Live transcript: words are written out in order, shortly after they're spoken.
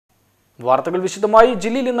വാർത്തകൾ വിശദമായി.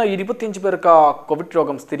 ജില്ലയിൽ ഇന്ന് 25 പേർക്ക് കോവിഡ്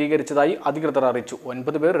രോഗം സ്ഥിരീകരിച്ചതായി അധികൃതർ അറിയിച്ചു.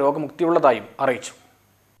 9 പേർ രോഗമുക്തിയുള്ളതായും അറിയിച്ചു.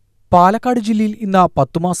 പാലക്കാട് ജില്ലയിൽ ഇന്ന്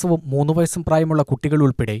 10 മാസവും 3 വയസ്സും പ്രായമുള്ള കുട്ടികൾ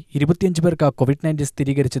ഉൾപ്പെടെ 25 പേർക്ക് കോവിഡ്-19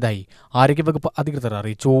 സ്ഥിരീകരിച്ചതായി ആരോഗ്യവകുപ്പ് അധികൃതർ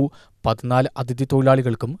അറിയിച്ചു. 14 അതിഥി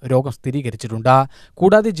തൊഴിലാളികൾക്കും രോഗം സ്ഥിരീകരിച്ചിട്ടുണ്ട്.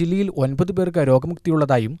 കൂടാതെ ജില്ലയിൽ 9 പേർക്ക്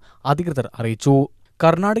രോഗമുക്തിയുള്ളതായും അധികൃതർ അറിയിച്ചു.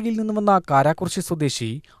 കർണാടകയിൽ നിന്ന് വന്ന കാരാക്കുറിശി സ്വദേശി,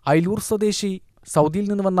 അയലൂർ സ്വദേശി, സൗദിയിൽ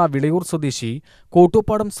നിന്ന് വന്ന വിളയൂർ സ്വദേശി,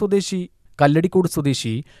 കോട്ടൂപ്പാടം സ്വദേശി, കല്ലടിക്കോട്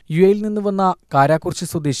സ്വദേശി, യുഎയിൽ നിന്ന് വന്ന കാരാക്കുറിശി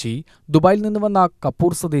സ്വദേശി, ദുബായിൽ നിന്ന് വന്ന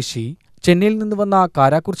കപ്പൂർ സ്വദേശി, ചെന്നൈയിൽ നിന്ന് വന്ന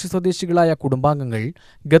കാരാക്കുറിശി സ്വദേശികളായ കുടുംബാംഗങ്ങൾ,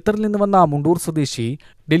 ഖത്തറിൽ നിന്ന് വന്ന മുണ്ടൂർ സ്വദേശി,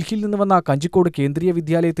 ഡൽഹിയിൽ നിന്ന് വന്ന കഞ്ചിക്കോട് കേന്ദ്രീയ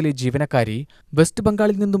വിദ്യാലയത്തിലെ ജീവനക്കാരി, വെസ്റ്റ്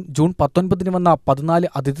ബംഗാളിൽ നിന്നും ജൂൺ 19 വന്ന 14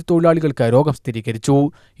 അതിഥി തൊഴിലാളികൾക്ക് രോഗം സ്ഥിരീകരിച്ചു.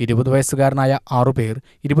 20 വയസ്സുകാരനായ 6 പേർ,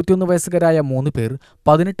 21 വയസ്സുകാരായ 3 പേർ,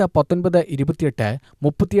 18, 19, 28,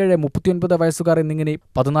 37, 39 വയസ്സുകാർ എന്നിങ്ങനെ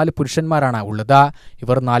 14 പുരുഷന്മാരാണ് ഉള്ളത്.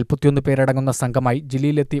 ഇവർ 41 പേരടങ്ങുന്ന സംഘമായി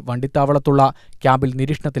ജില്ലയിലെത്തി വണ്ടിത്താവളത്തുള്ള ക്യാമ്പിൽ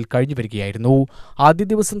നിരീക്ഷണത്തിൽ കഴിഞ്ഞുവരികയായിരുന്നു. ആദ്യ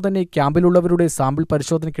ദിവസം തന്നെ ക്യാമ്പിലുള്ളവരുടെ സാമ്പിൾ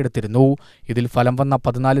പരിശോധനയ്ക്കെടുത്തിരുന്നു. ഇതിൽ ഫലം വന്ന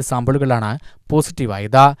 14 സാമ്പിളുകളാണ്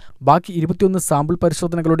പോസിറ്റീവായത്. ബാക്കി 21 സാമ്പിൾ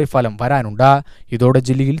പരിശോധനകളുടെ ഫലം വരാനുണ്ട്. ഇതോടെ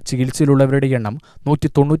ജില്ലയിൽ ചികിത്സയിലുള്ളവരുടെ എണ്ണം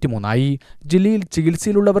 193 ജില്ലയിൽ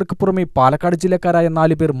ചികിത്സയിലുള്ളവർക്ക് പുറമെ പാലക്കാട് ജില്ലക്കാരായ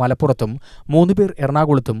 4 പേർ മലപ്പുറത്തും 3 പേർ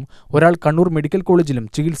എറണാകുളത്തും ഒരാൾ കണ്ണൂർ മെഡിക്കൽ കോളേജിലും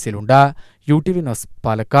ചികിത്സയിലുണ്ട്. UTV news,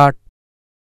 Palakkad.